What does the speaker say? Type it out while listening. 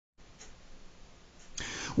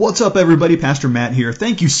What's up, everybody? Pastor Matt here.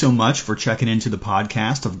 Thank you so much for checking into the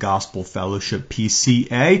podcast of Gospel Fellowship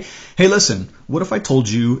PCA. Hey, listen, what if I told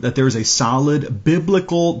you that there is a solid,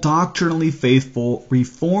 biblical, doctrinally faithful,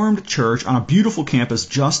 Reformed church on a beautiful campus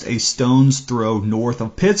just a stone's throw north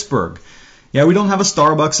of Pittsburgh? Yeah, we don't have a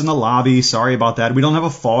Starbucks in the lobby. Sorry about that. We don't have a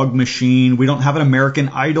fog machine. We don't have an American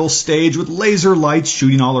Idol stage with laser lights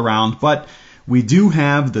shooting all around, but we do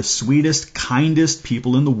have the sweetest, kindest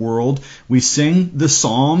people in the world. We sing the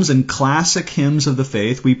Psalms and classic hymns of the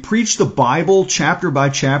faith. We preach the Bible chapter by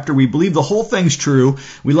chapter. We believe the whole thing's true.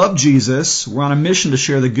 We love Jesus. We're on a mission to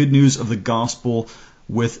share the good news of the gospel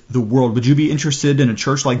with the world. Would you be interested in a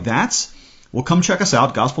church like that? Well, come check us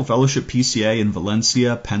out, Gospel Fellowship PCA in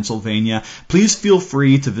Valencia, Pennsylvania. Please feel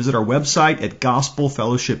free to visit our website at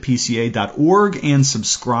gospelfellowshippca.org and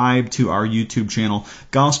subscribe to our YouTube channel,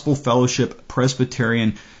 Gospel Fellowship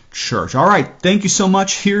Presbyterian Church. All right, thank you so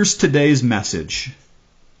much. Here's today's message.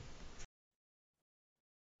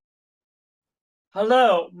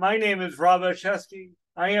 Hello, my name is Rob Oshesky.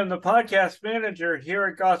 I am the podcast manager here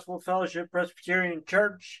at Gospel Fellowship Presbyterian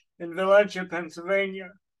Church in Valencia, Pennsylvania.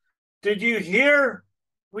 Did you hear?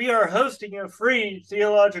 We are hosting a free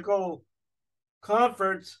theological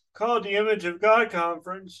conference called the Image of God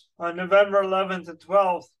Conference on November 11th and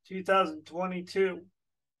 12th, 2022.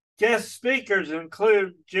 Guest speakers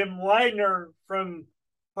include Jim Widener from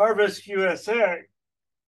Harvest USA,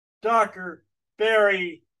 Dr.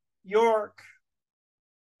 Barry York,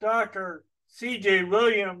 Dr. C.J.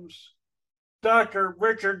 Williams, Dr.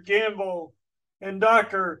 Richard Gamble, and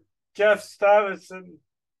Dr. Jeff Stavitson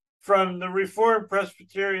from the Reformed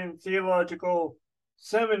Presbyterian Theological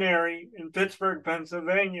Seminary in Pittsburgh,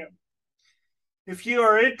 Pennsylvania. If you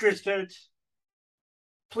are interested,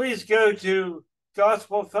 please go to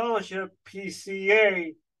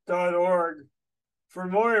gospelfellowshippca.org for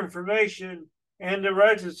more information and to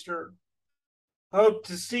register. Hope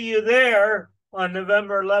to see you there on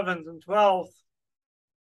November 11th and 12th.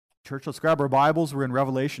 Church, let's grab our Bibles. We're in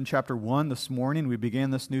Revelation chapter 1 this morning. We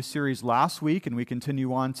began this new series last week, and we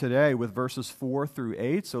continue on today with verses 4 through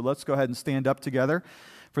 8. So let's go ahead and stand up together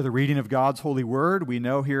for the reading of God's holy word. We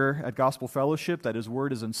know here at Gospel Fellowship that His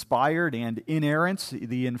word is inspired and inerrant,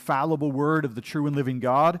 the infallible word of the true and living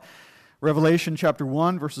God. Revelation chapter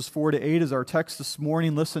 1, verses 4 to 8 is our text this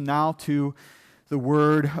morning. Listen now to the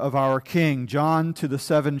word of our King. John, to the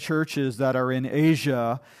 7 churches that are in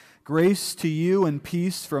Asia, grace to you and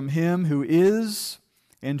peace from Him who is,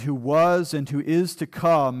 and who was, and who is to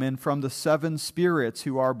come, and from the 7 spirits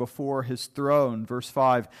who are before His throne. Verse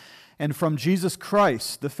 5, and from Jesus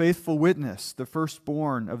Christ, the faithful witness, the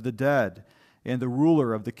firstborn of the dead, and the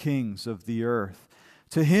ruler of the kings of the earth.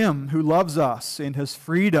 To Him who loves us and has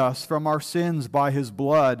freed us from our sins by His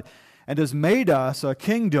blood, and has made us a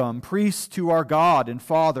kingdom, priests to our God and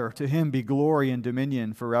Father, to Him be glory and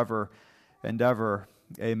dominion forever and ever.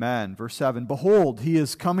 Amen. Verse 7, behold, He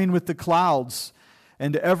is coming with the clouds,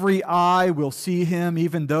 and every eye will see Him,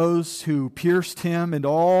 even those who pierced Him, and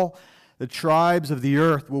all the tribes of the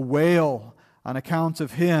earth will wail on account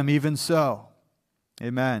of Him, even so.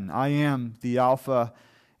 Amen. I am the Alpha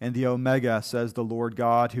and the Omega, says the Lord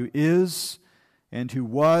God, who is, and who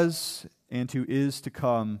was, and who is to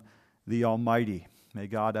come, the Almighty. May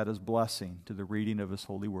God add His blessing to the reading of His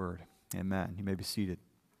holy word. Amen. You may be seated.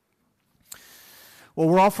 Well,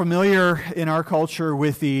 we're all familiar in our culture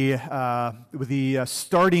with the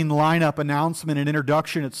starting lineup announcement and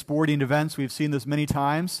introduction at sporting events. We've seen this many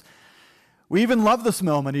times. We even love this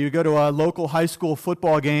moment. You go to a local high school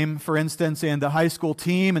football game, for instance, and the high school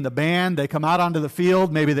team and the band, they come out onto the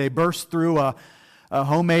field. Maybe they burst through a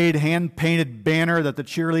homemade, hand-painted banner that the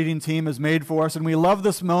cheerleading team has made for us. And we love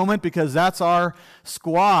this moment because that's our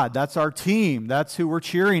squad, that's our team, that's who we're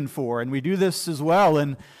cheering for. And we do this as well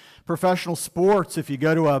in professional sports. If you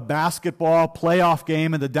go to a basketball playoff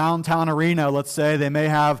game in the downtown arena, let's say, they may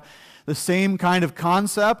have the same kind of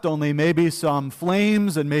concept, only maybe some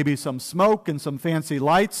flames and maybe some smoke and some fancy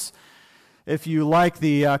lights. If you like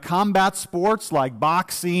the combat sports like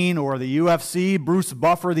boxing or the UFC, Bruce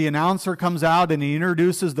Buffer, the announcer, comes out and he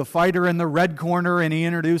introduces the fighter in the red corner and he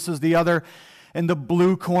introduces the other in the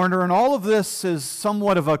blue corner. And all of this is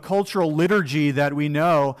somewhat of a cultural liturgy that we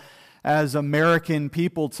know as American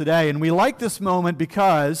people today. And we like this moment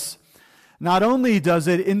because not only does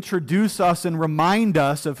it introduce us and remind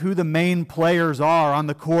us of who the main players are on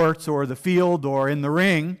the courts or the field or in the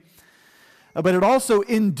ring, but it also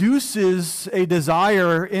induces a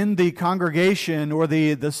desire in the congregation or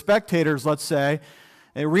the spectators, let's say,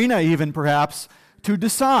 arena even perhaps, to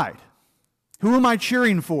decide, who am I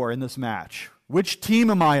cheering for in this match? Which team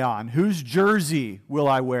am I on? Whose jersey will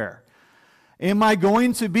I wear? Am I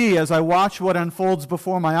going to be, as I watch what unfolds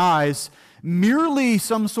before my eyes, merely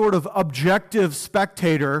some sort of objective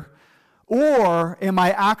spectator, or am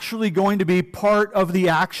I actually going to be part of the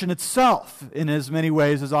action itself in as many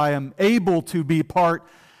ways as I am able to be part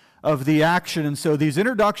of the action? And so these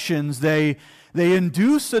introductions, they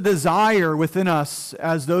induce a desire within us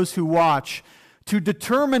as those who watch to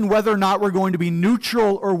determine whether or not we're going to be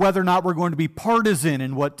neutral or whether or not we're going to be partisan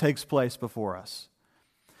in what takes place before us.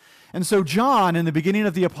 And so John, in the beginning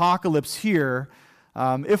of the apocalypse here,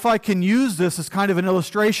 if I can use this as kind of an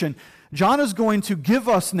illustration, John is going to give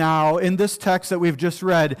us now, in this text that we've just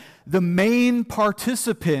read, the main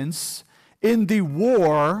participants in the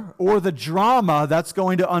war or the drama that's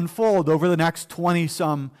going to unfold over the next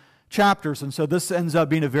 20-some chapters. And so this ends up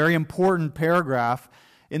being a very important paragraph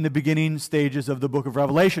in the beginning stages of the book of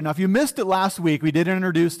Revelation. Now, if you missed it last week, we did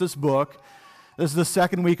introduce this book. This is the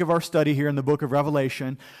second week of our study here in the book of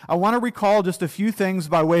Revelation. I want to recall just a few things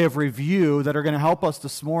by way of review that are going to help us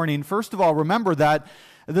this morning. First of all, remember that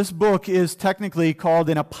this book is technically called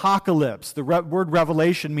an apocalypse. The word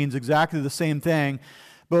revelation means exactly the same thing.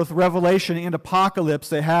 Both revelation and apocalypse,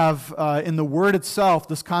 they have in the word itself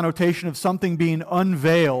this connotation of something being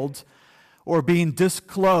unveiled or being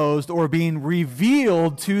disclosed or being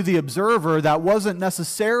revealed to the observer that wasn't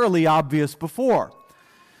necessarily obvious before.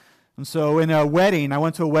 And so in a wedding, I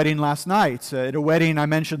went to a wedding last night. At a wedding, I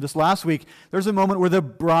mentioned this last week, there's a moment where the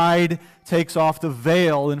bride takes off the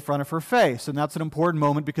veil in front of her face. And that's an important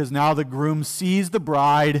moment because now the groom sees the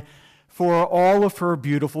bride for all of her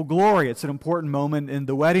beautiful glory. It's an important moment in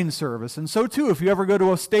the wedding service. And so too, if you ever go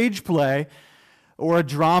to a stage play or a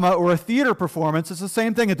drama or a theater performance, it's the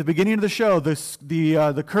same thing. At the beginning of the show,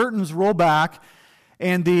 the curtains roll back,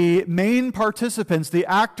 and the main participants, the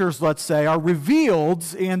actors, let's say, are revealed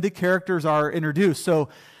and the characters are introduced. So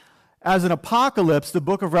as an apocalypse, the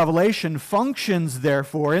book of Revelation functions,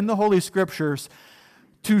 therefore, in the Holy Scriptures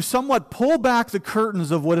to somewhat pull back the curtains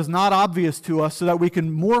of what is not obvious to us so that we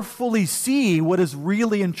can more fully see what is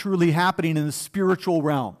really and truly happening in the spiritual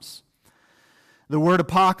realms. The word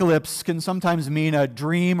apocalypse can sometimes mean a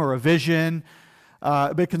dream or a vision,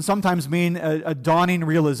 but it can sometimes mean a dawning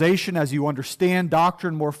realization as you understand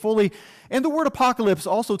doctrine more fully. And the word apocalypse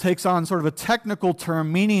also takes on sort of a technical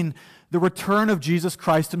term, meaning the return of Jesus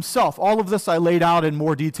Christ himself. All of this I laid out in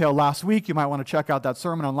more detail last week. You might want to check out that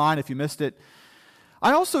sermon online if you missed it.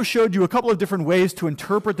 I also showed you a couple of different ways to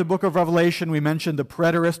interpret the book of Revelation. We mentioned the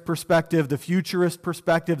preterist perspective, the futurist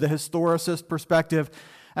perspective, the historicist perspective.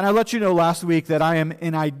 And I let you know last week that I am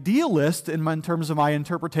an idealist in terms of my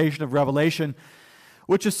interpretation of Revelation,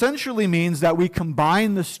 which essentially means that we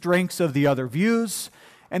combine the strengths of the other views,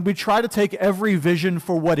 and we try to take every vision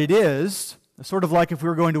for what it is. Sort of like if we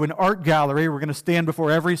were going to an art gallery, we're going to stand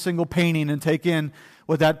before every single painting and take in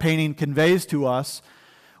what that painting conveys to us,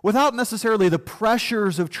 without necessarily the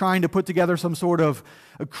pressures of trying to put together some sort of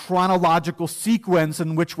a chronological sequence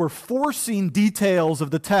in which we're forcing details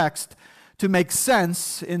of the text to make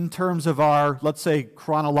sense in terms of our, let's say,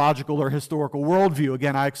 chronological or historical worldview.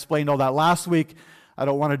 Again, I explained all that last week. I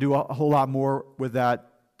don't want to do a whole lot more with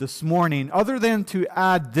that this morning, other than to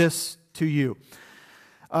add this to you.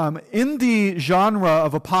 In the genre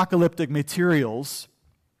of apocalyptic materials,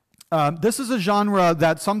 this is a genre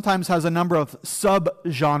that sometimes has a number of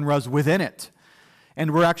sub-genres within it.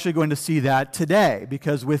 And we're actually going to see that today,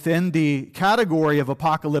 because within the category of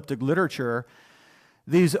apocalyptic literature,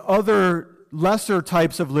 these other lesser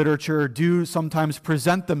types of literature do sometimes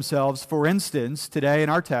present themselves. For instance, today in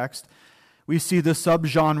our text, we see the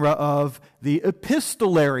subgenre of the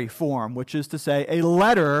epistolary form, which is to say a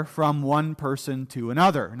letter from one person to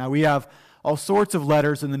another. Now, we have all sorts of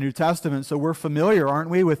letters in the New Testament, so we're familiar, aren't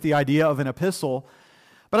we, with the idea of an epistle.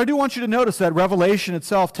 But I do want you to notice that Revelation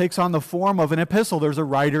itself takes on the form of an epistle. There's a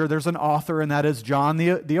writer, there's an author, and that is John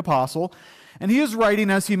the Apostle. And he is writing,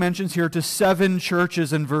 as he mentions here, to 7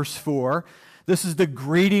 churches in verse 4. This is the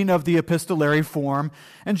greeting of the epistolary form.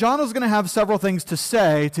 And John is going to have several things to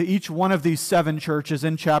say to each one of these 7 churches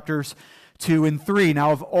in chapters 2 and 3.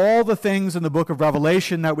 Now, of all the things in the book of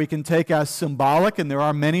Revelation that we can take as symbolic, and there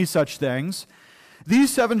are many such things,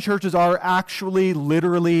 these 7 churches are actually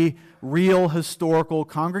literally real historical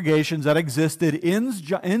congregations that existed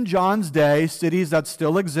in John's day, cities that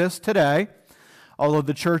still exist today, although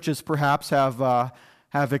the churches perhaps have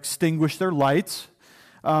extinguished their lights.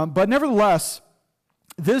 But nevertheless,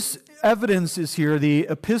 this evidence is here, the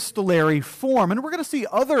epistolary form, and we're going to see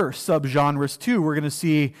other subgenres too. We're going to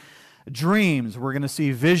see dreams, we're going to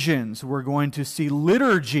see visions, we're going to see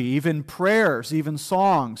liturgy, even prayers, even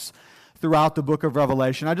songs throughout the book of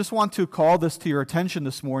Revelation. I just want to call this to your attention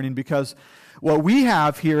this morning because What we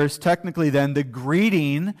have here is technically then the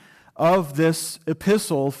greeting of this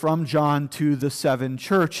epistle from John to the 7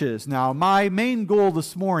 churches. Now, my main goal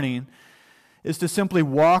this morning is to simply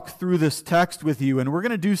walk through this text with you, and we're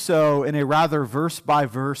going to do so in a rather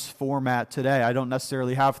verse-by-verse format today. I don't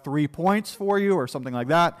necessarily have 3 points for you or something like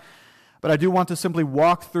that, but I do want to simply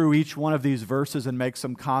walk through each one of these verses and make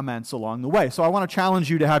some comments along the way. So I want to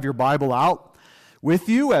challenge you to have your Bible out with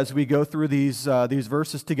you as we go through these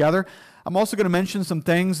verses together. I'm also going to mention some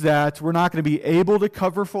things that we're not going to be able to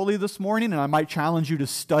cover fully this morning, and I might challenge you to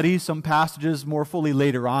study some passages more fully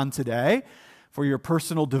later on today for your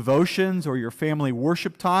personal devotions or your family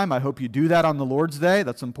worship time. I hope you do that on the Lord's Day.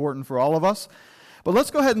 That's important for all of us. But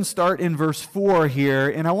let's go ahead and start in verse 4 here,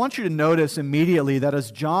 and I want you to notice immediately that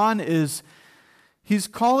as John he's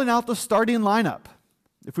calling out the starting lineup,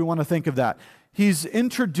 if we want to think of that. He's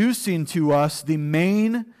introducing to us the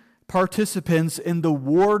main participants in the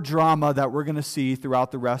war drama that we're going to see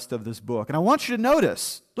throughout the rest of this book. And I want you to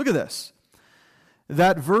notice, look at this,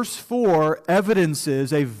 that verse 4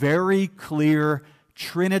 evidences a very clear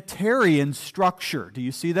Trinitarian structure. Do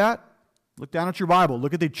you see that? Look down at your Bible.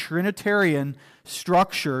 Look at the Trinitarian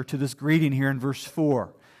structure to this greeting here in verse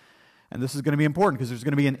 4. And this is going to be important because there's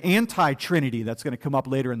going to be an anti-Trinity that's going to come up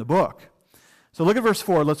later in the book. So look at verse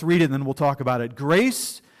 4. Let's read it and then we'll talk about it.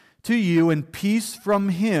 Grace to you and peace from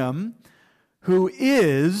him who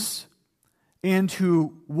is and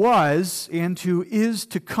who was and who is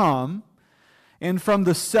to come, and from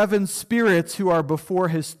the 7 spirits who are before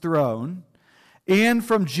his throne, and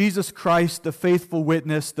from Jesus Christ, the faithful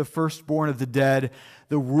witness, the firstborn of the dead,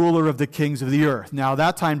 the ruler of the kings of the earth. Now,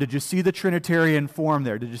 that time, did you see the Trinitarian form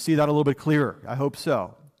there? Did you see that a little bit clearer? I hope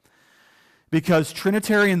so. Because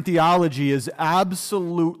Trinitarian theology is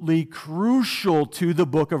absolutely crucial to the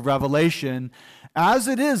book of Revelation, as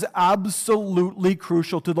it is absolutely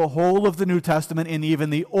crucial to the whole of the New Testament and even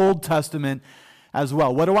the Old Testament as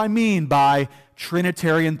well. What do I mean by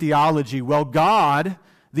Trinitarian theology? Well, God,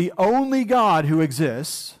 the only God who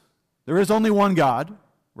exists, there is only one God,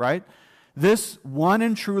 right? This one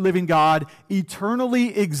and true living God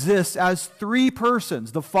eternally exists as 3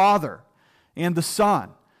 persons, the Father and the Son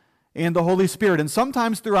and the Holy Spirit. And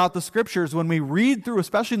sometimes throughout the Scriptures, when we read through,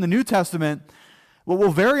 especially in the New Testament, what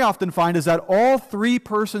we'll very often find is that all 3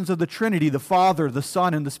 persons of the Trinity, the Father, the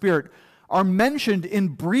Son, and the Spirit, are mentioned in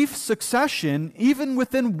brief succession, even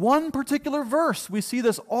within one particular verse. We see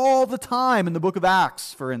this all the time in the book of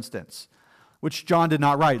Acts, for instance, which John did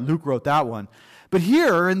not write. Luke wrote that one. But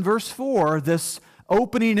here in verse 4, this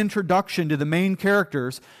opening introduction to the main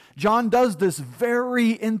characters, John does this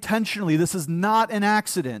very intentionally. This is not an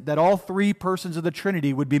accident that all 3 persons of the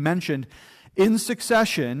Trinity would be mentioned in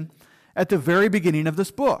succession at the very beginning of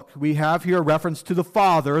this book. We have here a reference to the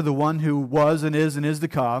Father, the one who was and is to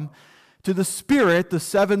come, to the Spirit, the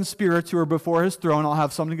 7 spirits who are before his throne. I'll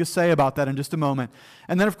have something to say about that in just a moment.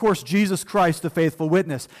 And then, of course, Jesus Christ, the faithful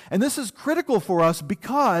witness. And this is critical for us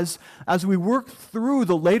because as we work through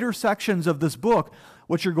the later sections of this book,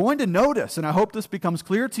 what you're going to notice, and I hope this becomes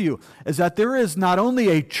clear to you, is that there is not only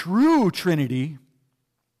a true Trinity,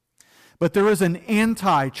 but there is an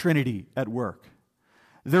anti-Trinity at work.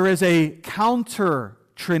 There is a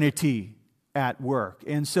counter-Trinity at work.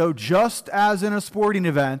 And so just as in a sporting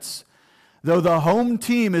event, though the home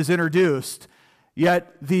team is introduced,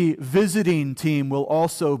 yet the visiting team will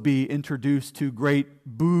also be introduced to great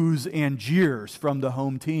boos and jeers from the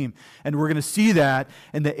home team. And we're going to see that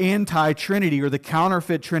in the anti-Trinity or the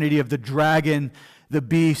counterfeit Trinity of the dragon, the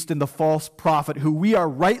beast, and the false prophet, who we are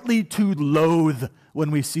rightly to loathe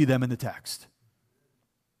when we see them in the text.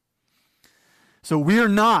 So we're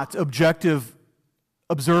not objective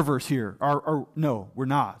observers here. No, we're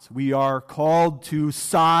not. We are called to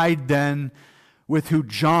side then with who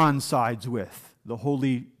John sides with, the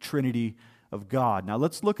Holy Trinity of God. Now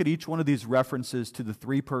let's look at each one of these references to the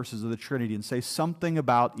 3 persons of the Trinity and say something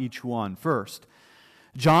about each one. First,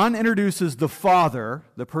 John introduces the Father,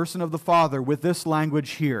 the person of the Father, with this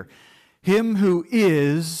language here. Him who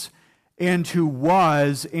is and who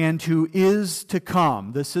was and who is to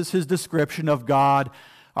come. This is his description of God,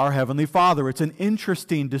 our Heavenly Father. It's an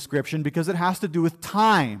interesting description because it has to do with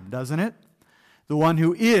time, doesn't it? The one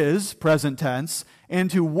who is, present tense,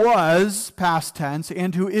 and who was, past tense,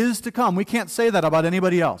 and who is to come. We can't say that about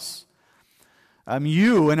anybody else.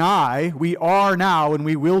 You and I, we are now and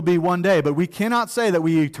we will be one day, but we cannot say that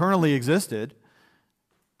we eternally existed.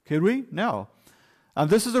 Could we? No.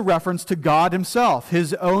 This is a reference to God himself,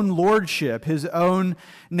 his own lordship, his own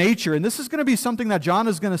nature. And this is going to be something that John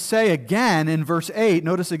is going to say again in verse 8.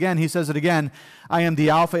 Notice again, he says it again. I am the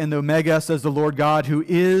Alpha and the Omega, says the Lord God, who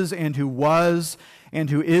is and who was and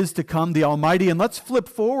who is to come, the Almighty. And let's flip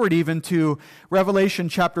forward even to Revelation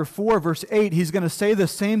chapter 4, verse 8. He's going to say the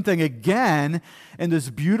same thing again in this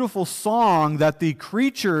beautiful song that the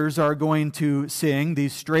creatures are going to sing,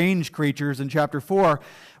 these strange creatures in chapter 4,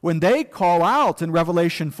 when they call out in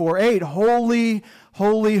Revelation 4:8, "Holy,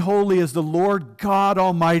 holy, holy is the Lord God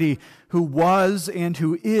Almighty, who was and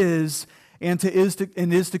who is and is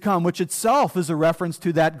to come," which itself is a reference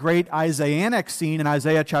to that great Isaianic scene in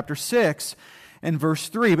Isaiah chapter 6 and verse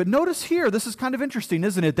 3. But notice here, this is kind of interesting,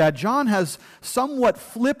 isn't it, that John has somewhat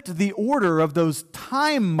flipped the order of those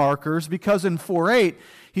time markers, because in 4:8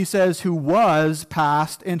 he says, "Who was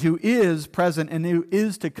past and who is present and who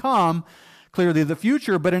is to come," clearly the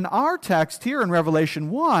future. But in our text here in Revelation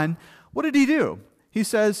 1, what did he do? He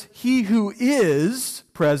says, "He who is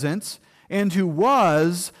present and who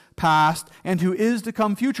was past and who is to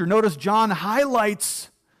come future." Notice John highlights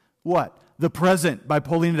what? The present by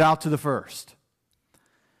pulling it out to the first.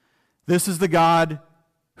 This is the God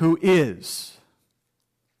who is.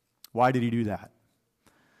 Why did he do that?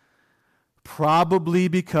 Probably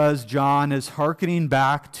because John is hearkening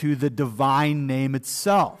back to the divine name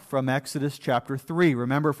itself from Exodus chapter 3.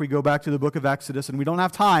 Remember, if we go back to the book of Exodus, and we don't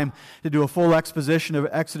have time to do a full exposition of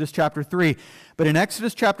Exodus chapter 3, but in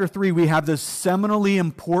Exodus chapter 3 we have this seminally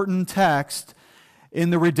important text in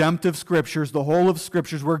the redemptive scriptures, the whole of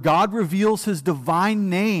scriptures, where God reveals his divine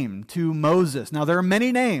name to Moses. Now, there are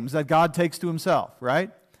many names that God takes to himself, right?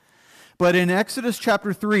 But in Exodus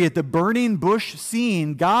chapter 3, at the burning bush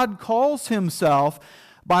scene, God calls himself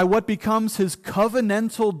by what becomes his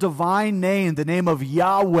covenantal divine name, the name of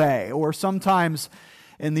Yahweh, or sometimes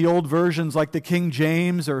in the old versions like the King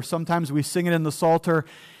James, or sometimes we sing it in the Psalter,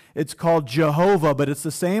 it's called Jehovah. But it's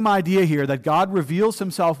the same idea here, that God reveals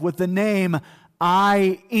himself with the name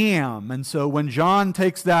I am. And so when John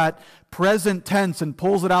takes that present tense and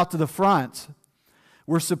pulls it out to the front,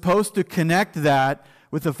 we're supposed to connect that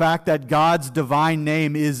with the fact that God's divine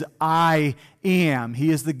name is I am. He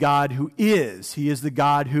is the God who is. He is the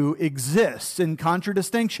God who exists, in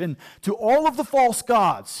contradistinction to all of the false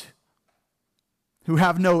gods who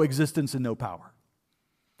have no existence and no power.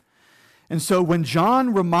 And so when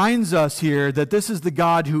John reminds us here that this is the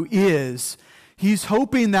God who is, he's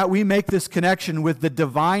hoping that we make this connection with the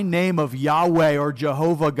divine name of Yahweh, or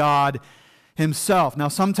Jehovah God himself. Now,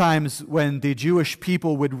 sometimes when the Jewish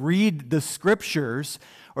people would read the scriptures,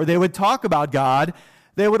 or they would talk about God,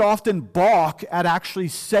 they would often balk at actually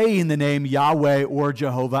saying the name Yahweh or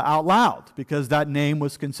Jehovah out loud, because that name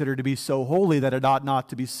was considered to be so holy that it ought not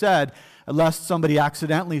to be said lest somebody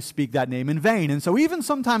accidentally speak that name in vain. And so even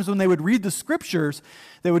sometimes when they would read the scriptures,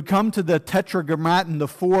 they would come to the tetragrammaton, the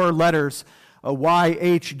four letters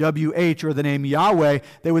YHWH, or the name Yahweh,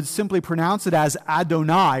 they would simply pronounce it as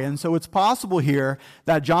Adonai. And so it's possible here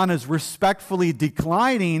that John is respectfully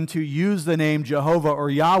declining to use the name Jehovah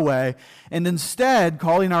or Yahweh, and instead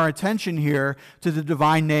calling our attention here to the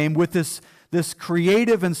divine name with this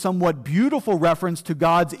creative and somewhat beautiful reference to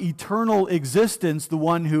God's eternal existence, the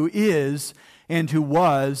one who is and who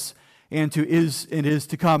was and who is and is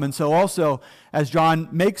to come. And so also, as John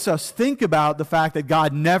makes us think about the fact that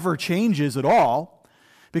God never changes at all,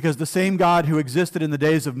 because the same God who existed in the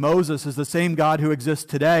days of Moses is the same God who exists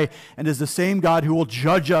today, and is the same God who will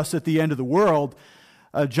judge us at the end of the world,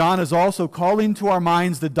 John is also calling to our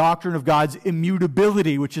minds the doctrine of God's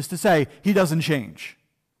immutability, which is to say, he doesn't change.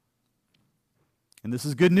 And this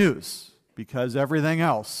is good news, because everything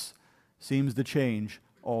else seems to change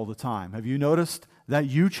all the time. Have you noticed that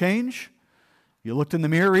you change? You looked in the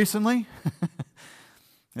mirror recently?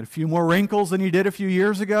 Had a few more wrinkles than you did a few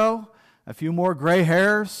years ago? A few more gray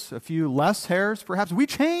hairs? A few less hairs, perhaps? We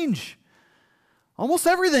change. Almost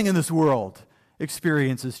everything in this world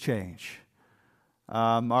experiences change.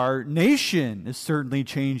 Our nation is certainly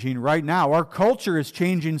changing right now. Our culture is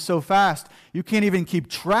changing so fast, you can't even keep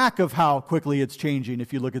track of how quickly it's changing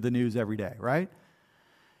if you look at the news every day, right?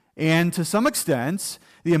 And to some extent,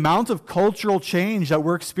 the amount of cultural change that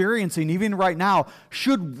we're experiencing even right now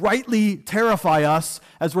should rightly terrify us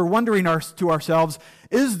as we're wondering to ourselves,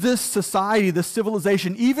 is this society, this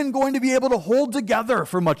civilization, even going to be able to hold together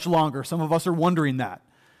for much longer? Some of us are wondering that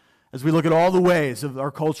as we look at all the ways of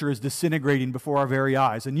our culture is disintegrating before our very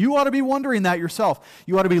eyes. And you ought to be wondering that yourself.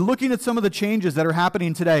 You ought to be looking at some of the changes that are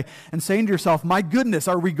happening today and saying to yourself, my goodness,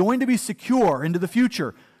 are we going to be secure into the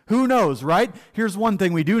future? Who knows, right? Here's one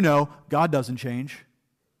thing we do know: God doesn't change.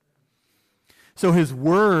 So his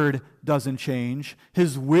word doesn't change.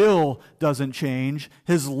 His will doesn't change.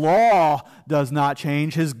 His law does not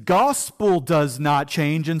change. His gospel does not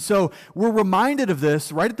change. And so we're reminded of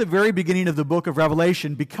this right at the very beginning of the book of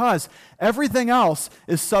Revelation, because everything else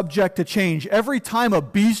is subject to change. Every time a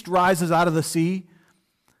beast rises out of the sea,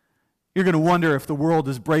 you're going to wonder if the world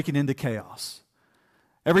is breaking into chaos.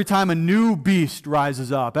 Every time a new beast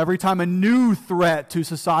rises up, every time a new threat to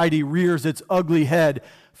society rears its ugly head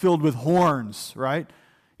filled with horns, right?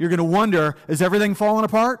 You're going to wonder, is everything falling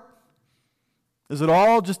apart? Is it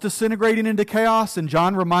all just disintegrating into chaos? And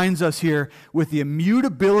John reminds us here, with the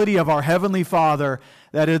immutability of our Heavenly Father,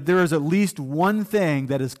 that there is at least one thing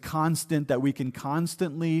that is constant, that we can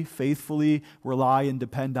constantly, faithfully rely and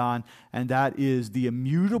depend on, and that is the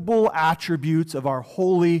immutable attributes of our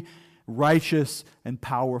holy, righteous, and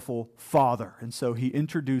powerful Father. And so he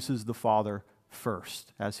introduces the Father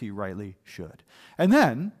first, as he rightly should. And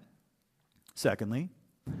then, secondly,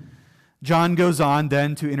 John goes on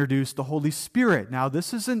then to introduce the Holy Spirit. Now,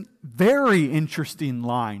 this is a very interesting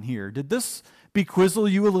line here. Did this bequizzle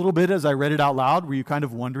you a little bit as I read it out loud? Were you kind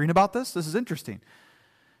of wondering about this? This is interesting.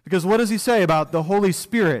 Because what does he say about the Holy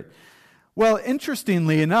Spirit? Well,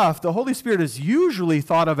 interestingly enough, the Holy Spirit is usually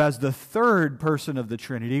thought of as the third person of the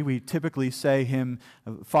Trinity. We typically say him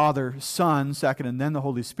Father, Son, second, and then the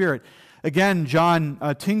Holy Spirit. Again, John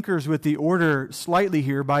tinkers with the order slightly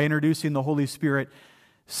here by introducing the Holy Spirit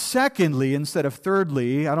secondly instead of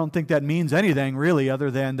thirdly. I don't think that means anything really other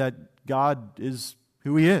than that God is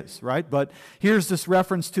who he is, right? But here's this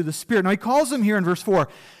reference to the Spirit. Now, he calls them here in verse 4,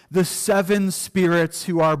 the seven spirits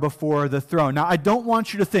who are before the throne. Now, I don't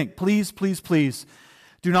want you to think, please, please, please,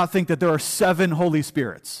 do not think that there are seven Holy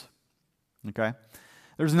Spirits, okay?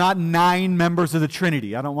 There's not 9 members of the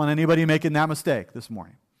Trinity. I don't want anybody making that mistake this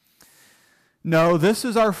morning. No, this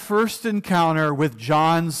is our first encounter with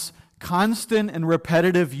John's constant and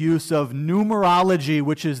repetitive use of numerology,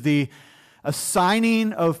 which is the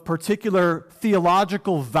assigning of particular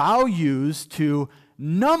theological values to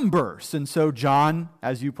numbers. And so John,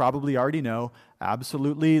 as you probably already know,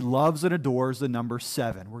 absolutely loves and adores the number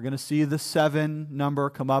 7. We're going to see the 7 number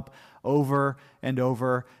come up over and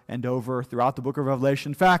over and over throughout the book of Revelation.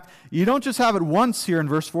 In fact, you don't just have it once here in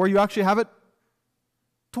verse 4, you actually have it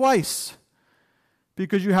twice.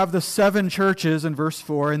 Because you have the 7 churches in verse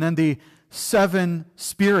 4, and then the 7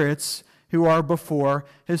 spirits who are before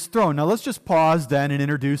his throne. Now let's just pause then and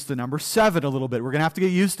introduce the number 7 a little bit. We're going to have to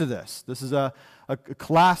get used to this. This is a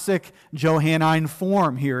classic Johannine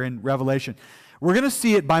form here in Revelation. We're going to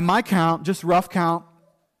see it by my count, just rough count,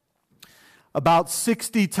 about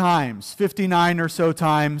 60 times, 59 or so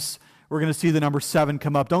times. We're going to see the number 7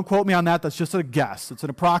 come up. Don't quote me on that. That's just a guess. It's an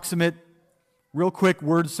approximate, real quick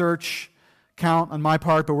word search count on my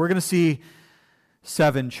part, but we're going to see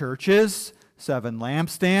 7 churches, 7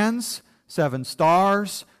 lampstands, 7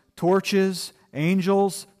 stars, torches,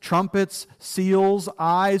 angels, trumpets, seals,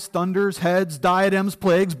 eyes, thunders, heads, diadems,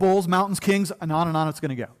 plagues, bowls, mountains, kings, and on it's going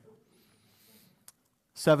to go.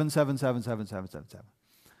 7, 7, 7, 7, 7, 7, 7.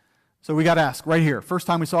 So we got to ask right here. First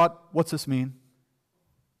time we saw it, what's this mean?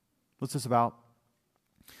 What's this about?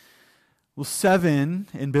 Well, 7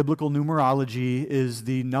 in biblical numerology is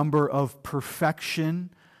the number of perfection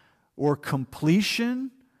or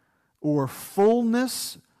completion or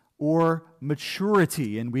fullness or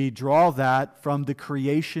maturity, and we draw that from the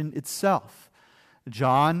creation itself.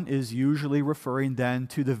 John is usually referring then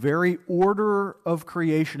to the very order of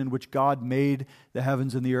creation in which God made the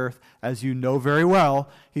heavens and the earth. As you know very well,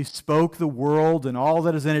 he spoke the world and all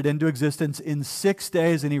that is in it into existence in 6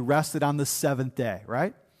 days, and he rested on the 7th day,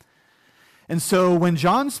 right? And so when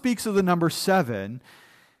John speaks of the number 7,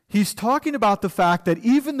 he's talking about the fact that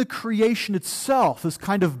even the creation itself is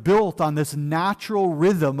kind of built on this natural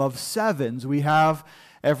rhythm of 7s. We have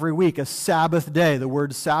every week a Sabbath day. The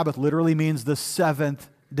word Sabbath literally means the 7th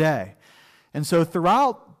day. And so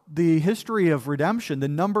throughout the history of redemption, the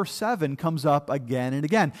number 7 comes up again and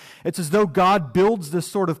again. It's as though God builds this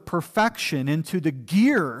sort of perfection into the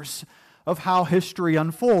gears of how history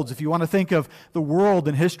unfolds. If you want to think of the world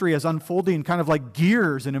and history as unfolding kind of like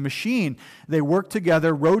gears in a machine, they work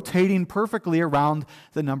together, rotating perfectly around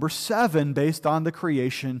the number 7 based on the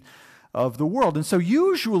creation of the world. And so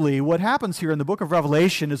usually what happens here in the book of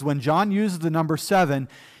Revelation is when John uses the number 7,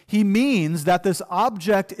 he means that this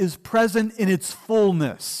object is present in its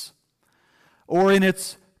fullness or in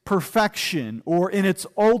its perfection or in its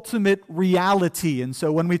ultimate reality. And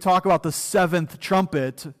so when we talk about the 7th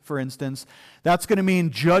trumpet, for instance, that's going to mean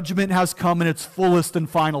judgment has come in its fullest and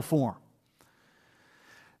final form.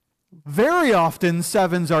 Very often,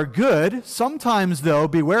 sevens are good. Sometimes, though,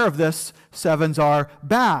 beware of this, sevens are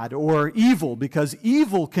bad or evil, because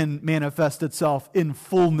evil can manifest itself in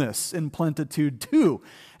fullness, in plenitude, too.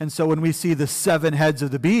 And so when we see the 7 heads of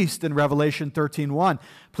the beast in Revelation 13:1,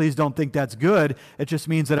 please don't think that's good. It just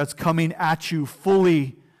means that it's coming at you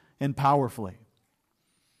fully and powerfully.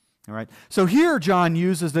 All right. So here John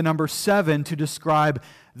uses the number 7 to describe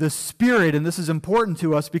the Spirit, and this is important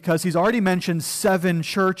to us because he's already mentioned 7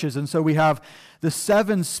 churches, and so we have the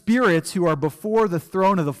 7 spirits who are before the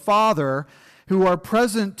throne of the Father, who are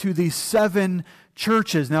present to these 7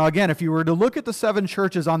 churches. Now again, if you were to look at the 7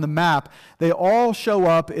 churches on the map, they all show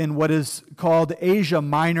up in what is called Asia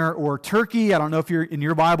Minor or Turkey. I don't know if you're in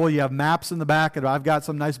your Bible, you have maps in the back, and I've got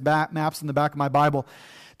some nice maps in the back of my Bible.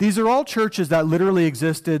 These are all churches that literally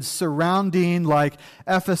existed surrounding like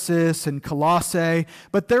Ephesus and Colossae,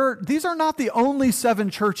 but these are not the only 7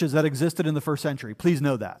 churches that existed in the first century. Please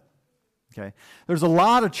know that. Okay? There's a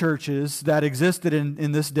lot of churches that existed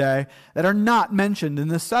in this day that are not mentioned in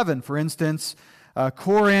this 7. For instance,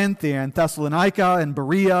 Corinth and Thessalonica and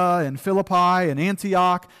Berea and Philippi and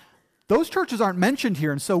Antioch. Those churches aren't mentioned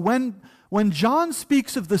here. And so when John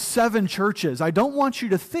speaks of the 7 churches, I don't want you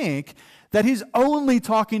to think that he's only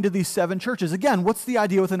talking to these 7 churches. Again, what's the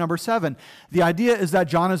idea with the number 7? The idea is that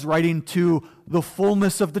John is writing to the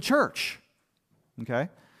fullness of the church. Okay?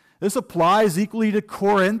 This applies equally to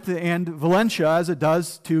Corinth and Valencia as it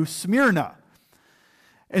does to Smyrna.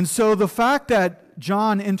 And so the fact that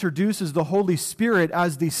John introduces the Holy Spirit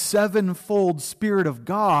as the 7-fold Spirit of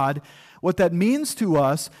God, what that means to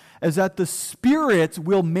us is that the Spirit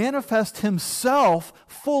will manifest himself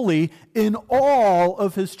fully in all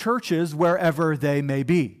of his churches wherever they may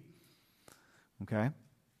be. Okay?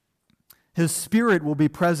 His Spirit will be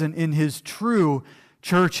present in his true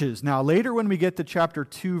churches. Now, later when we get to chapter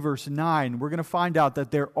 2, verse 9, we're going to find out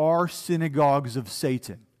that there are synagogues of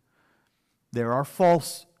Satan. There are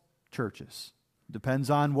false churches.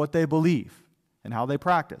 Depends on what they believe and how they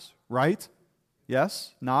practice. Right?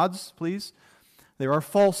 Yes? Nods, please. There are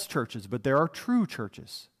false churches, but there are true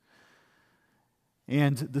churches.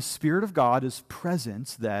 And the Spirit of God is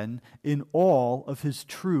present then in all of his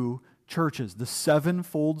true churches. The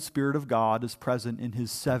 7-fold Spirit of God is present in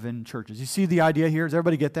his 7 churches. You see the idea here? Does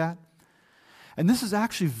everybody get that? And this is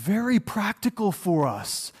actually very practical for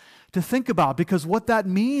us to think about, because what that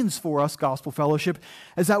means for us, Gospel Fellowship,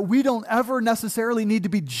 is that we don't ever necessarily need to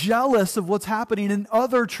be jealous of what's happening in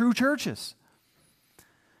other true churches.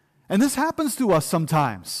 And this happens to us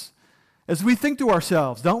sometimes as we think to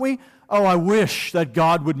ourselves, don't we? Oh, I wish that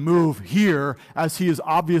God would move here as he is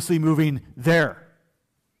obviously moving there,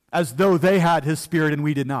 as though they had his Spirit and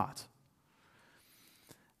we did not.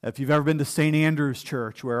 If you've ever been to St. Andrew's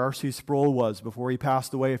Church, where R.C. Sproul was before he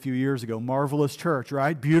passed away a few years ago, marvelous church,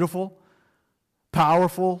 right? Beautiful,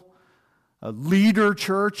 powerful, a leader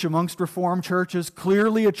church amongst Reformed churches,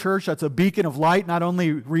 clearly a church that's a beacon of light, not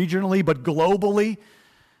only regionally, but globally.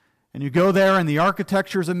 And you go there and the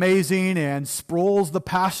architecture is amazing, and Sproul's the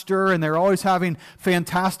pastor, and they're always having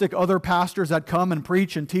fantastic other pastors that come and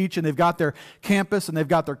preach and teach, and they've got their campus and they've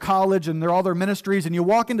got their college and they're all their ministries. And you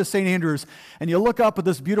walk into St. Andrews and you look up at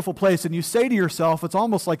this beautiful place and you say to yourself, it's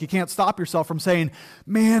almost like you can't stop yourself from saying,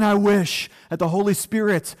 man, I wish that the Holy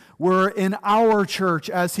Spirit were in our church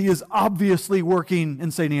as he is obviously working in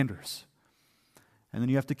St. Andrews. And then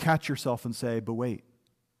you have to catch yourself and say, but wait,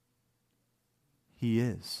 he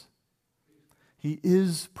is. He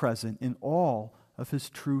is present in all of his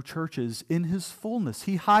true churches in his fullness.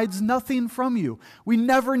 He hides nothing from you. We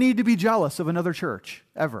never need to be jealous of another church,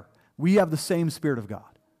 ever. We have the same Spirit of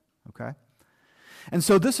God, okay? And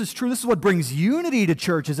so this is true. This is what brings unity to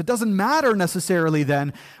churches. It doesn't matter necessarily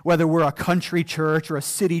then whether we're a country church or a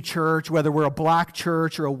city church, whether we're a black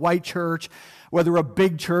church or a white church, whether we're a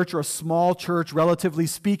big church or a small church, relatively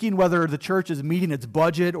speaking, whether the church is meeting its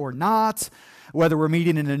budget or not, whether we're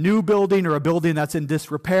meeting in a new building or a building that's in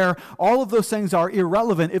disrepair. All of those things are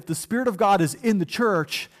irrelevant. If the Spirit of God is in the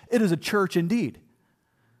church, it is a church indeed.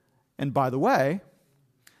 And by the way,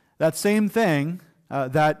 that same thing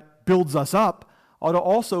that builds us up ought to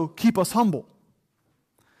also keep us humble,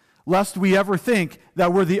 lest we ever think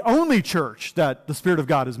that we're the only church that the Spirit of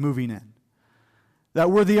God is moving in, that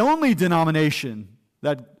we're the only denomination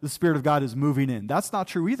that the Spirit of God is moving in. That's not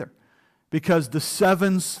true either. Because the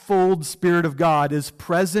 7-fold Spirit of God is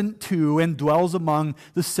present to and dwells among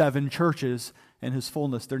the 7 churches in his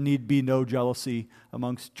fullness. There need be no jealousy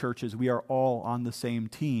amongst churches. We are all on the same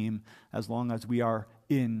team as long as we are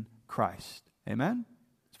in Christ. Amen?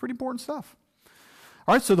 It's pretty important stuff. All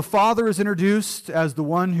All right, so the Father is introduced as the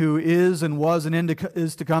one who is and was and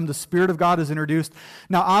is to come. The Spirit of God is introduced.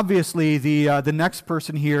 Now, obviously, the next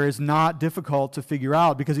person here is not difficult to figure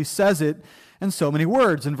out because he says it in so many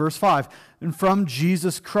words in verse 5. And from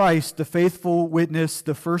Jesus Christ, the faithful witness,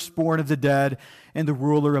 the firstborn of the dead, and the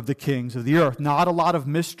ruler of the kings of the earth. Not a lot of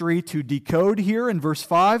mystery to decode here in verse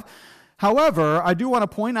 5. However, I do want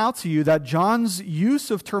to point out to you that John's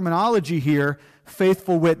use of terminology here,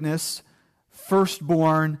 faithful witness,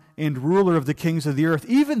 firstborn, and ruler of the kings of the earth,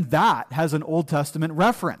 even that has an Old Testament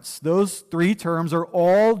reference. Those three terms are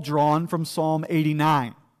all drawn from Psalm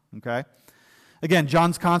 89. Okay? Again,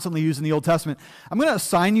 John's constantly using the Old Testament. I'm going to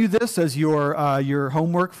assign you this as your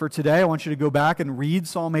homework for today. I want you to go back and read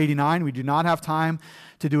Psalm 89. We do not have time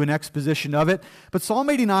to do an exposition of it. But Psalm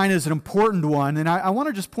 89 is an important one, and I want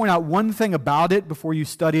to just point out one thing about it before you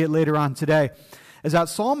study it later on today, is that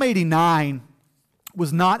Psalm 89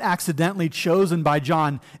 was not accidentally chosen by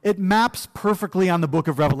John. It maps perfectly on the book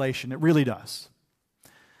of Revelation. It really does.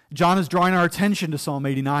 John is drawing our attention to Psalm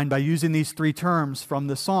 89 by using these three terms from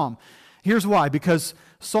the psalm. Here's why. Because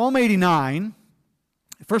Psalm 89,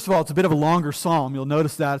 first of all, it's a bit of a longer psalm. You'll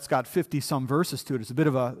notice that it's got 50-some verses to it. It's a bit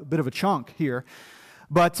of a chunk here.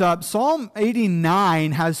 But Psalm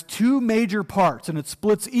 89 has two major parts, and it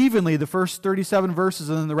splits evenly the first 37 verses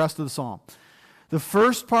and then the rest of the psalm. The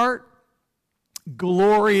first part,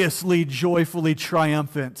 gloriously, joyfully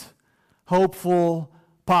triumphant, hopeful,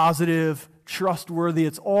 positive, trustworthy.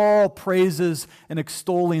 It's all praises and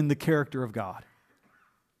extolling the character of God.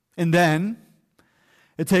 And then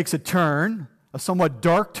it takes a turn, a somewhat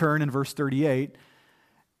dark turn in verse 38,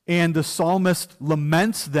 and the psalmist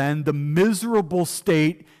laments then the miserable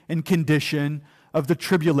state and condition of the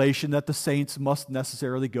tribulation that the saints must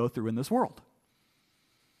necessarily go through in this world.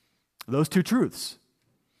 Those two truths.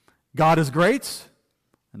 God is great,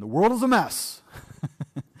 and the world is a mess.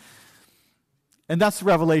 And that's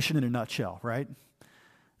Revelation in a nutshell, right?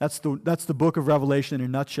 That's the book of Revelation in a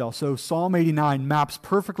nutshell. So Psalm 89 maps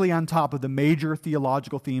perfectly on top of the major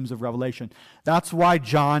theological themes of Revelation. That's why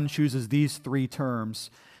John chooses these three terms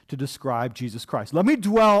to describe Jesus Christ. Let me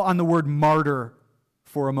dwell on the word martyr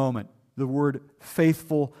for a moment, the word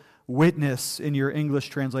faithful witness in your English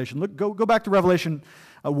translation. Look, go back to Revelation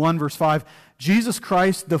 1, verse 5. Jesus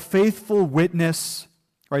Christ, the faithful witness,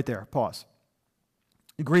 right there, pause.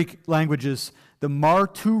 The Greek language is the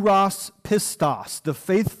marturos pistos, the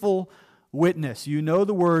faithful witness. You know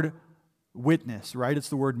the word witness, right? It's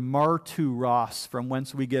the word marturos, from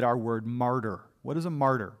whence we get our word martyr. What is a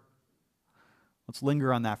martyr? Let's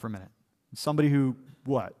linger on that for a minute. Somebody who,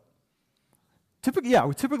 what?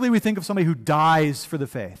 Typically we think of somebody who dies for the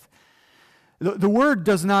faith. The word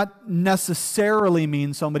does not necessarily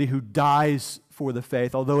mean somebody who dies for the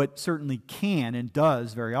faith, although it certainly can and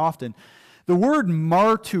does very often. The word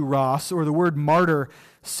marturos, or the word martyr,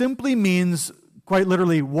 simply means, quite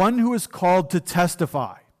literally, one who is called to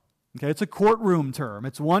testify. Okay, it's a courtroom term.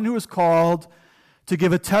 It's one who is called to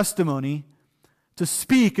give a testimony, to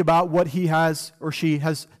speak about what he has or she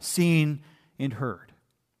has seen and heard.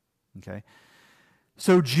 Okay?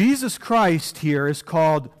 So Jesus Christ here is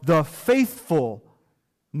called the faithful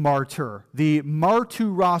martyr, the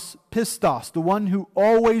marturos pistos, the one who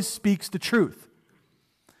always speaks the truth.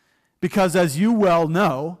 Because as you well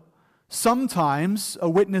know, sometimes a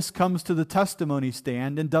witness comes to the testimony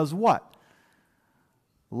stand and does what?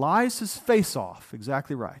 Lies his face off.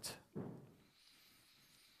 Exactly right.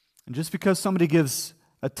 And just because somebody gives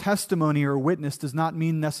a testimony or a witness does not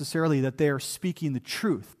mean necessarily that they are speaking the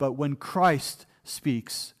truth. But when Christ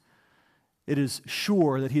speaks, it is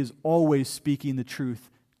sure that he is always speaking the truth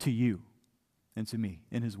to you and to me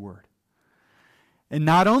in his word. And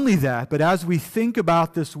not only that, but as we think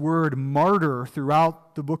about this word martyr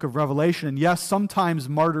throughout the book of Revelation, and yes, sometimes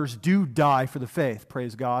martyrs do die for the faith,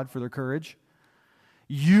 praise God for their courage.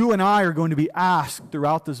 You and I are going to be asked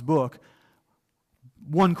throughout this book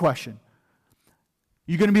one question.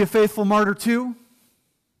 You going to be a faithful martyr too?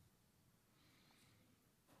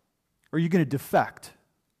 Or are you going to defect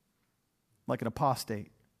like an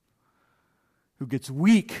apostate who gets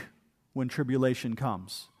weak when tribulation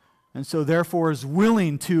comes? And so therefore is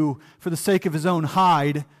willing to, for the sake of his own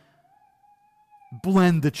hide,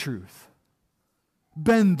 blend the truth,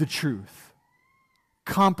 bend the truth,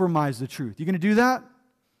 compromise the truth. You going to do that?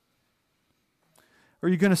 Or are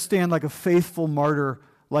you going to stand like a faithful martyr,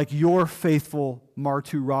 like your faithful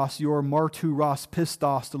marturos, your marturos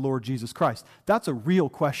pistos, the Lord Jesus Christ? That's a real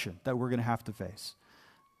question that we're going to have to face.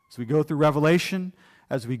 As we go through Revelation,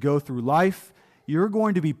 as we go through life, you're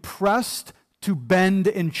going to be pressed to bend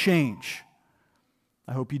and change.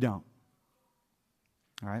 I hope you don't.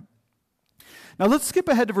 All right? Now let's skip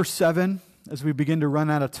ahead to verse 7 as we begin to run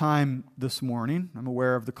out of time this morning. I'm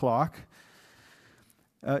aware of the clock.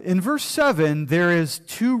 In verse 7, there is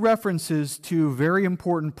two references to very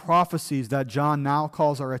important prophecies that John now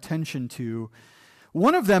calls our attention to.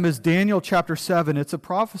 One of them is Daniel chapter 7. It's a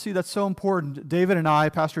prophecy that's so important.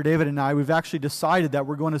 Pastor David and I, we've actually decided that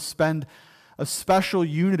we're going to spend a special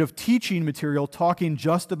unit of teaching material talking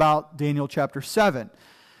just about Daniel chapter 7.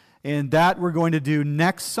 And that we're going to do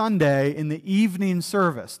next Sunday in the evening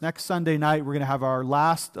service. Next Sunday night, we're going to have our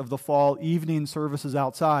last of the fall evening services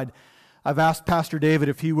outside. I've asked Pastor David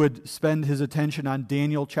if he would spend his attention on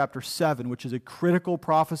Daniel chapter 7, which is a critical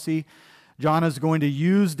prophecy. John is going to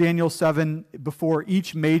use Daniel 7 before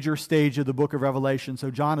each major stage of the book of Revelation.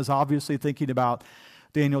 So John is obviously thinking about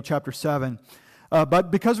Daniel chapter 7.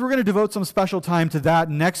 But because we're going to devote some special time to that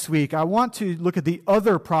next week, I want to look at the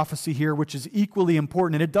other prophecy here, which is equally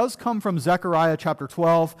important. And it does come from Zechariah chapter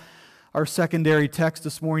 12, our secondary text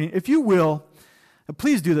this morning. If you will,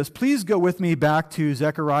 please do this. Please go with me back to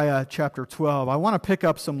Zechariah chapter 12. I want to pick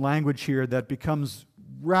up some language here that becomes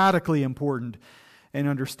radically important in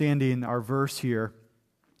understanding our verse here.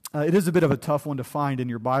 It is a bit of a tough one to find in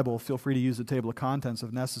your Bible. Feel free to use the table of contents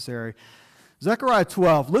if necessary. Zechariah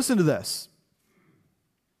 12, listen to this.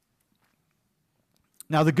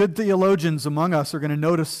 Now, the good theologians among us are going to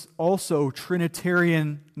notice also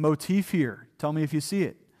Trinitarian motif here. Tell me if you see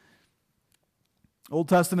it. Old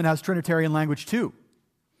Testament has Trinitarian language too,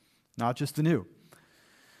 not just the New.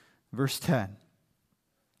 Verse 10.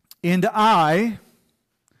 And I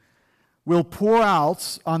will pour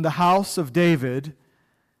out on the house of David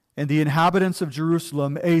and the inhabitants of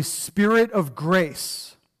Jerusalem a spirit of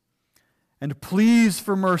grace and pleas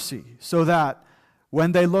for mercy, so that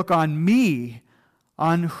when they look on me,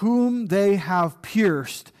 on whom they have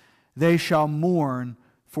pierced, they shall mourn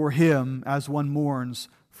for him as one mourns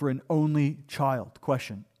for an only child.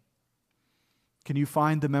 Question. Can you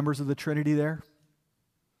find the members of the Trinity there?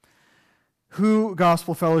 Who,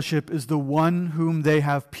 Gospel Fellowship, is the one whom they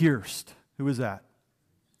have pierced? Who is that?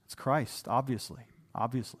 It's Christ, obviously.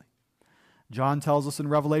 John tells us in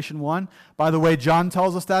Revelation 1. By the way, John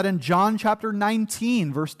tells us that in John chapter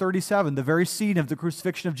 19, verse 37, the very scene of the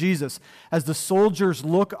crucifixion of Jesus. As the soldiers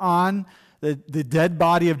look on the dead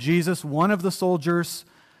body of Jesus, one of the soldiers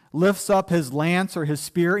lifts up his lance or his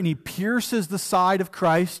spear and he pierces the side of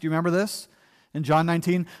Christ. Do you remember this? In John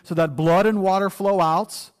 19, so that blood and water flow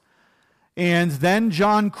out. And then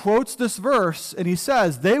John quotes this verse and he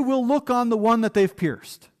says, they will look on the one that they've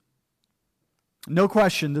pierced. No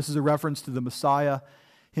question, this is a reference to the Messiah,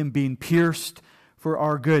 him being pierced for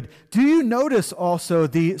our good. Do you notice also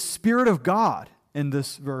the Spirit of God in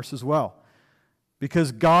this verse as well?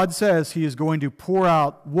 Because God says he is going to pour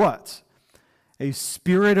out what? A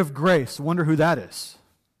spirit of grace. Wonder who that is.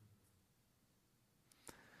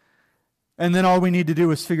 And then all we need to do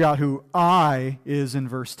is figure out who I is in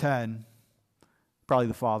verse 10. Probably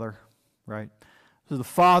the Father, right? So the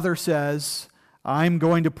Father says, I'm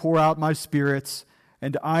going to pour out my spirits,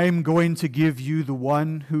 and I'm going to give you the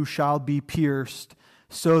one who shall be pierced,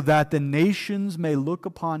 so that the nations may look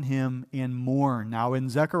upon him and mourn. Now in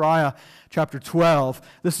Zechariah chapter 12,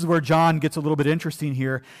 this is where John gets a little bit interesting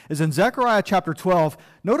here, is in Zechariah chapter 12,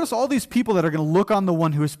 notice all these people that are going to look on the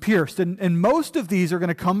one who is pierced. And most of these are going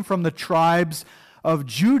to come from the tribes of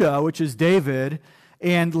Judah, which is David,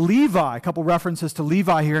 and Levi. A couple references to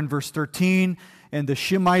Levi here in verse 13. And the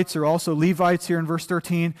Shemites are also Levites here in verse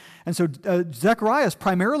 13. And so Zechariah is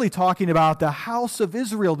primarily talking about the house of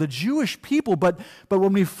Israel, the Jewish people. But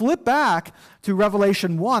when we flip back to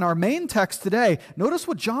Revelation 1, our main text today, notice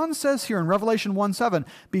what John says here in Revelation 1:7.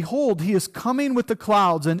 Behold, he is coming with the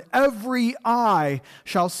clouds, and every eye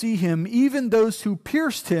shall see him, even those who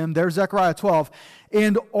pierced him. There's Zechariah 12.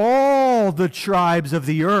 And all the tribes of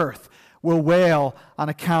the earth will wail on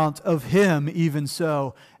account of him, even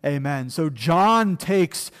so. Amen. So John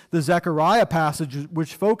takes the Zechariah passage,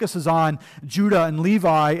 which focuses on Judah and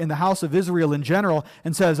Levi and the house of Israel in general,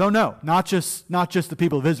 and says, oh no, not just the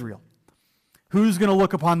people of Israel. Who's going to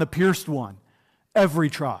look upon the pierced one? Every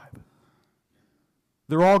tribe.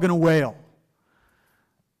 They're all going to wail.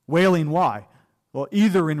 Wailing why? Well,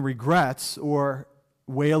 either in regrets or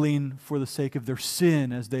wailing for the sake of their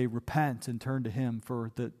sin as they repent and turn to him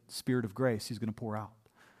for the spirit of grace he's going to pour out.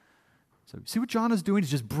 So see what John is doing?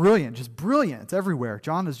 He's just brilliant. It's everywhere.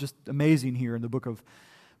 John is just amazing here in the book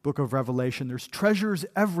of Revelation. There's treasures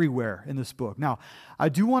everywhere in this book. Now, I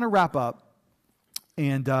do want to wrap up,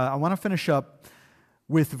 and I want to finish up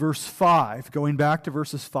with verse 5, going back to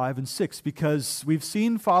verses 5 and 6, because we've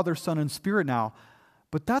seen Father, Son, and Spirit now,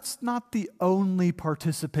 But that's not the only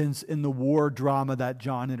participants in the war drama that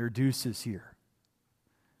John introduces here.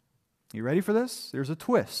 You ready for this? There's a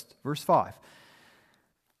twist. Verse 5.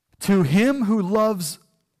 To him who loves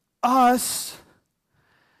us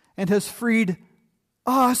and has freed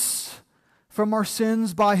us from our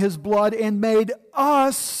sins by his blood and made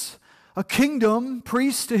us a kingdom,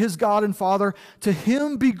 priests to his God and Father, to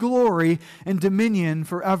him be glory and dominion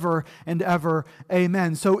forever and ever.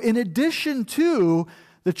 Amen. So in addition to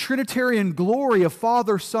the Trinitarian glory of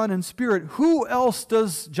Father, Son, and Spirit, who else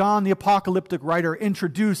does John the apocalyptic writer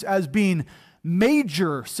introduce as being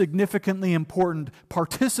major, significantly important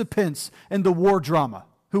participants in the war drama?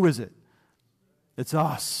 Who is it? It's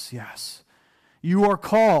us, yes. You are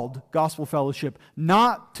called, Gospel Fellowship,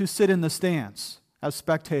 not to sit in the stands as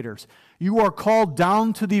spectators. You are called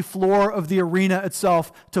down to the floor of the arena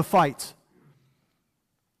itself to fight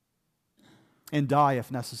and die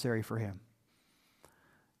if necessary for him.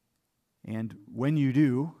 And when you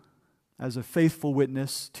do, as a faithful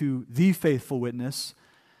witness to the faithful witness,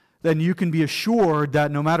 then you can be assured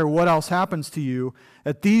that no matter what else happens to you,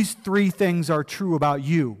 that these three things are true about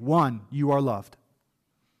you. One, you are loved.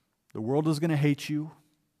 The world is going to hate you.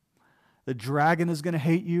 The dragon is going to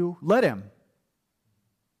hate you. Let him.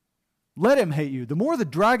 Let him hate you. The more the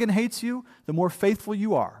dragon hates you, the more faithful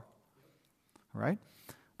you are. All right?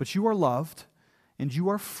 But you are loved, and you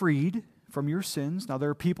are freed from your sins. Now, there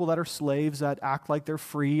are people that are slaves that act like they're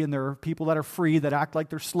free, and there are people that are free that act like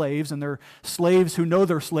they're slaves, and there are slaves who know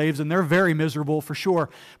they're slaves, and they're very miserable for sure.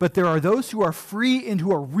 But there are those who are free and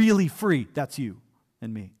who are really free. That's you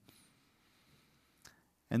and me.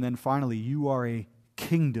 And then finally, you are a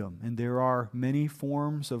kingdom, and there are many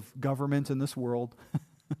forms of government in this world.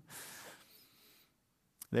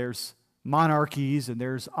 There's monarchies, and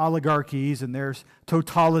there's oligarchies, and there's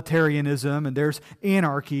totalitarianism, and there's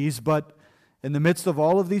anarchies, but in the midst of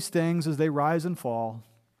all of these things, as they rise and fall,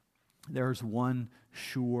 there's one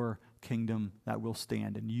sure kingdom that will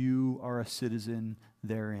stand, and you are a citizen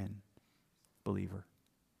therein, believer.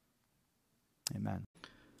 Amen.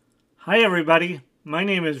 Hi, everybody. My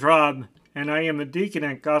name is Rob, and I am a deacon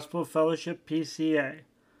at Gospel Fellowship PCA.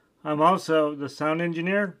 I'm also the sound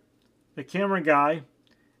engineer, the camera guy,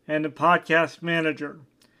 and the podcast manager.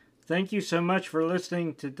 Thank you so much for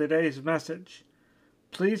listening to today's message.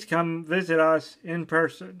 Please come visit us in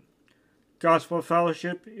person. Gospel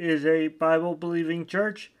Fellowship is a Bible-believing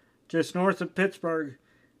church just north of Pittsburgh,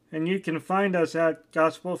 and you can find us at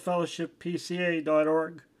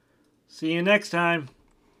gospelfellowshippca.org. See you next time.